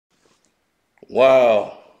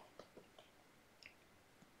Wow.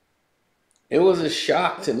 It was a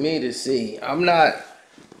shock to me to see. I'm not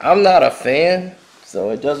a fan, so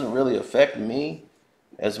it doesn't really affect me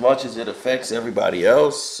as much as it affects everybody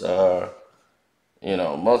else. Much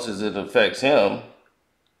as it affects him,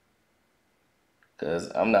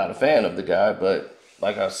 because I'm not a fan of the guy. But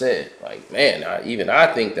like I said, like man,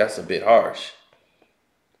 I think that's a bit harsh.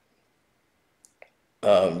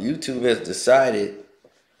 YouTube has decided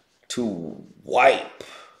to wipe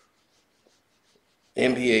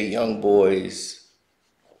NBA Youngboy's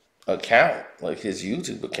account, like his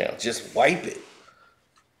YouTube account, just wipe it.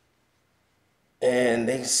 And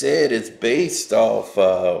they said it's based off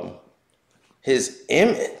his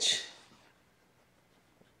image.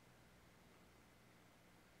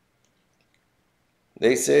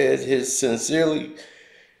 They said his Sincerely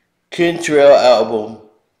Kentrell album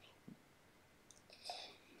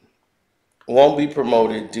won't be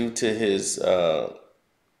promoted due to his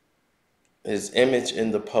image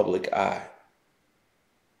in the public eye.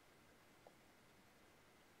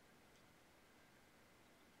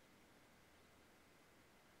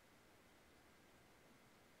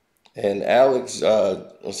 And Alex,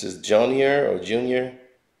 what's his Junior,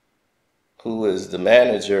 who is the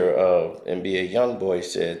manager of NBA YoungBoy,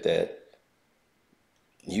 said that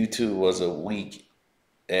YouTube was a weak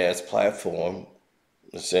ass platform.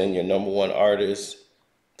 Saying your number one artist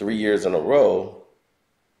 3 years in a row,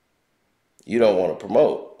 you don't want to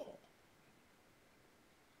promote.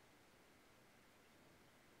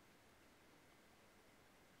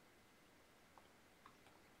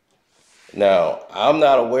 Now, I'm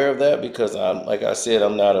not aware of that because like I said,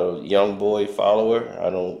 I'm not a young boy follower. I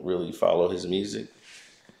don't really follow his music.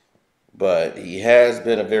 But he has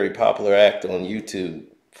been a very popular act on YouTube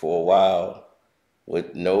for a while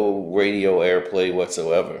with no radio airplay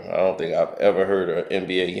whatsoever. I don't think I've ever heard an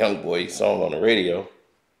NBA Youngboy song on the radio.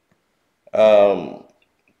 Um,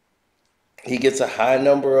 he gets a high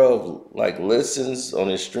number of like listens on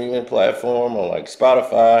his streaming platform on like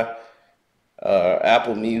Spotify,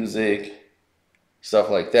 Apple Music, stuff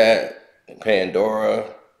like that, Pandora.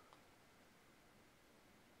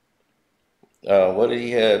 What did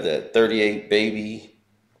he have? That 38 Baby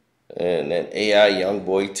and that AI Young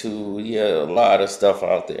Boy 2. He had a lot of stuff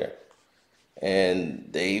out there. And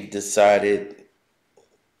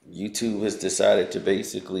YouTube has decided to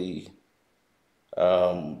basically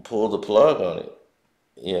pull the plug on it.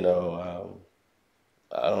 You know,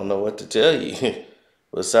 I don't know what to tell you.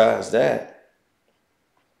 Besides that,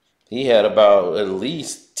 he had about at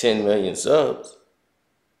least 10 million subs.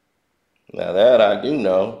 Now that I do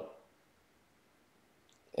know.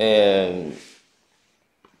 And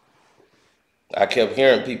I kept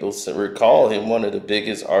hearing people recall him one of the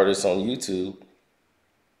biggest artists on YouTube,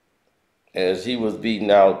 as he was beating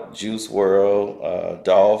out Juice World,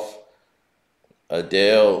 Dolph,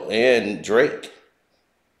 Adele, and Drake.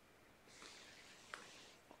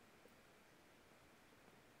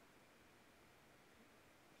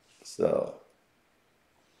 So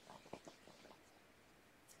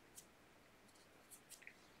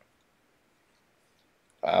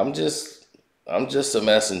I'm just I'm just a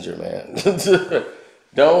messenger, man.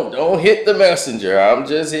 Don't hit the messenger. I'm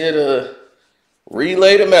just here to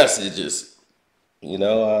relay the messages.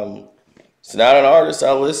 It's not an artist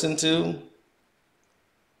I listen to.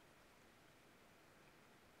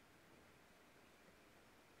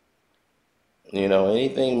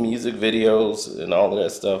 Anything music videos and all of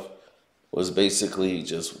that stuff was basically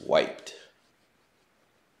just wiped.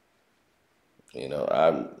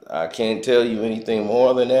 I can't tell you anything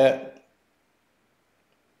more than that.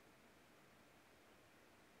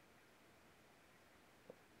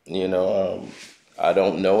 I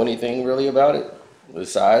don't know anything really about it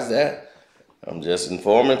besides that. I'm just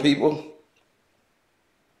informing people.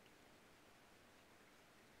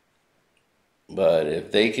 But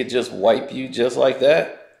if they could just wipe you just like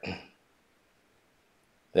that,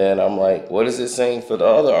 then I'm like, what is it saying for the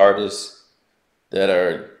other artists that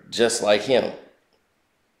are just like him?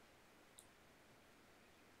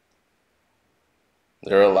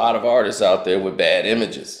 There are a lot of artists out there with bad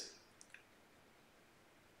images.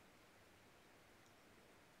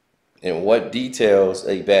 And what details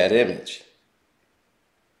a bad image?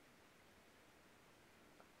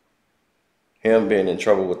 Him being in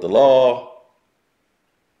trouble with the law.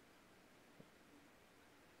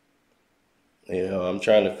 I'm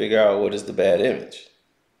trying to figure out what is the bad image.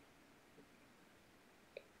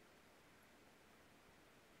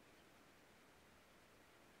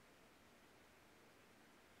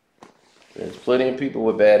 There's plenty of people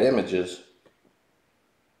with bad images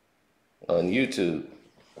on YouTube.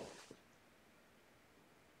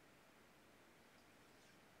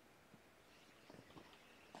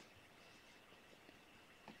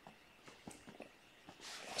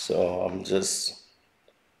 So I'm just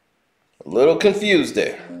a little confused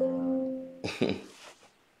there.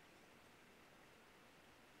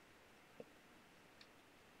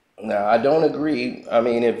 Now, I don't agree. I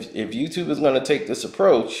mean, if YouTube is going to take this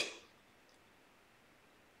approach,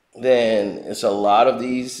 then it's a lot of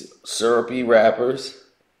these syrupy rappers,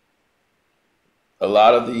 a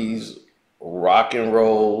lot of these rock and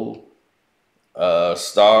roll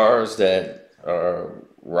stars that are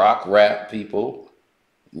rock rap people.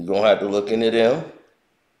 You're gonna have to look into them.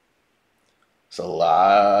 It's a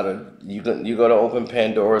lot of you go to open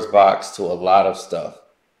Pandora's box to a lot of stuff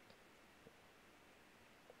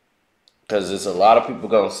because there's a lot of people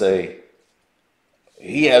gonna say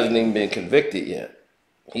he hasn't even been convicted yet.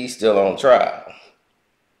 He's still on trial.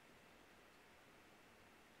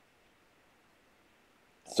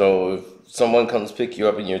 So if someone comes pick you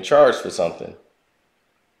up and you're charged for something,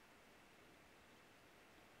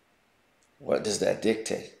 what does that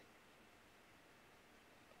dictate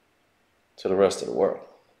to the rest of the world?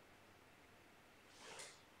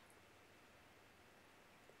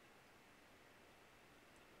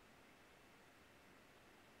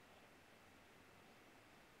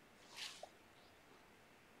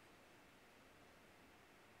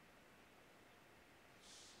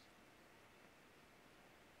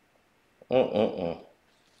 Mm-mm-mm.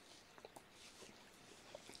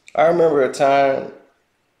 I remember a time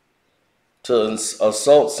to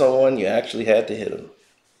assault someone, you actually had to hit them.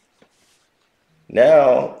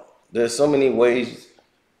 Now, there's so many ways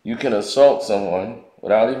you can assault someone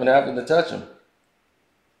without even having to touch them.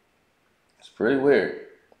 It's pretty weird.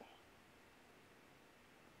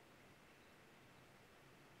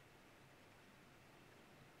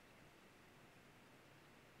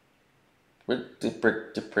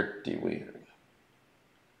 Pretty weird.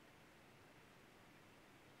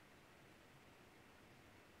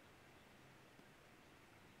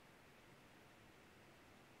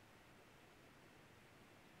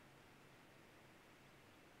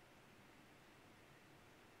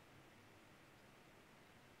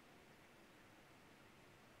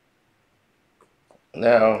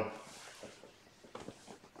 Now,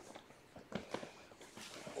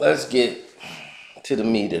 let's get to the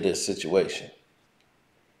meat of this situation.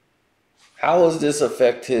 How does this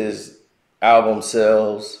affect his album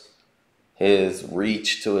sales, his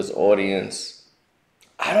reach to his audience?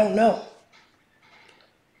 I don't know.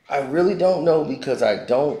 I really don't know because I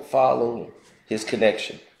don't follow his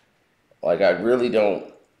connection. Like, I really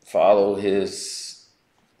don't follow his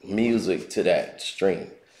music to that stream.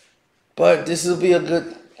 But this will be a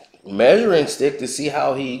good measuring stick to see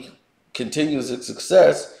how he continues his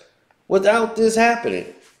success without this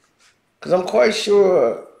happening. Because I'm quite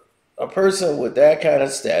sure a person with that kind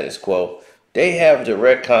of status quo, they have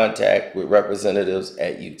direct contact with representatives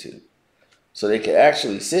at YouTube. So they can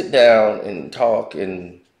actually sit down and talk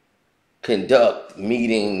and conduct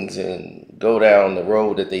meetings and go down the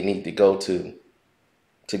road that they need to go to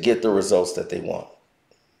get the results that they want.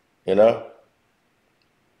 You know?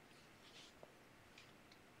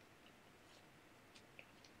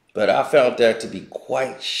 But I found that to be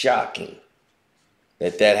quite shocking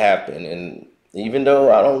that that happened. And even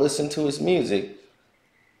though I don't listen to his music,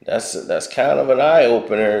 that's kind of an eye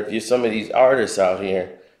opener if you're some of these artists out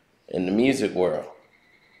here in the music world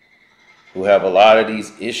who have a lot of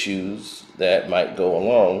these issues that might go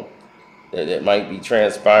along that might be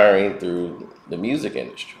transpiring through the music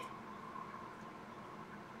industry.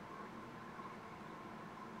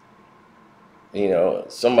 You know,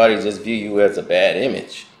 somebody just view you as a bad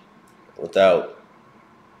image without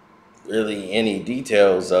really any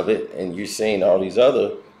details of it, and you're seeing all these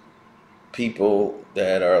other people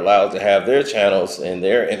that are allowed to have their channels and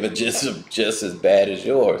their images are just as bad as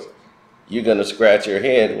yours. You're gonna scratch your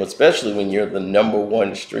head, especially when you're the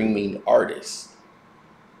 #1 streaming artist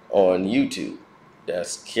on YouTube.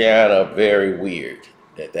 That's kind of very weird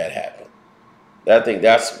that that happened. I think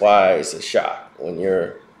that's why it's a shock when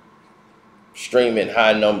you're streaming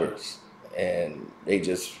high numbers and they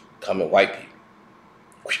just come and wipe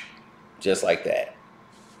you just like that.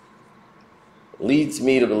 Leads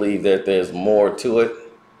me to believe that there's more to it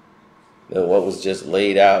than what was just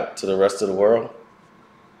laid out to the rest of the world.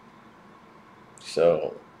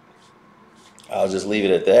 So I'll just leave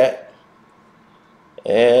it at that.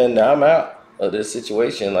 And I'm out of this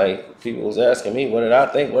situation. Like, people was asking me, what did I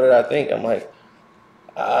think? What did I think? I'm like,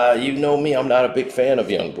 you know me, I'm not a big fan of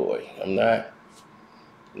Youngboy. I'm not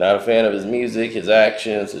a fan of his music, his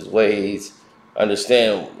actions, his ways.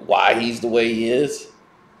 Understand why he's the way he is.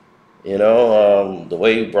 You know, the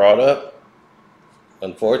way he brought up,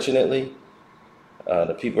 unfortunately,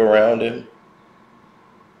 the people around him,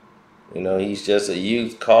 You know, he's just a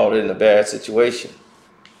youth caught in a bad situation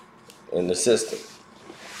in the system.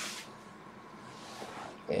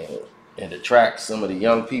 And it attracts some of the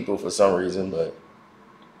young people for some reason, but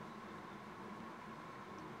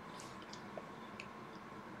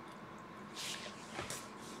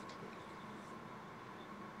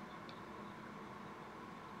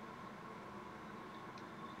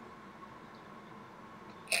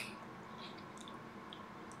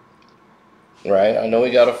right. I know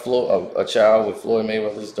he got a child with Floyd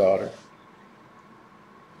Mayweather's daughter.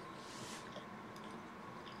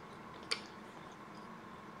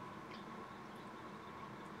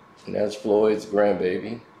 And that's Floyd's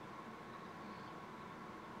grandbaby.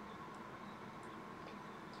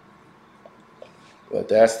 But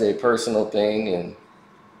that's their personal thing, and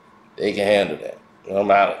they can handle that.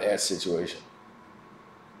 I'm out of that situation.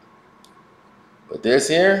 But this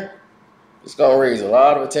here, it's going to raise a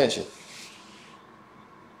lot of attention.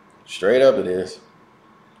 Straight up it is.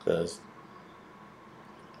 Because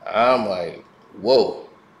I'm like, whoa.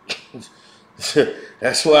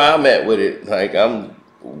 That's where I'm at with it. Like,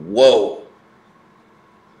 whoa.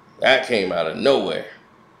 That came out of nowhere.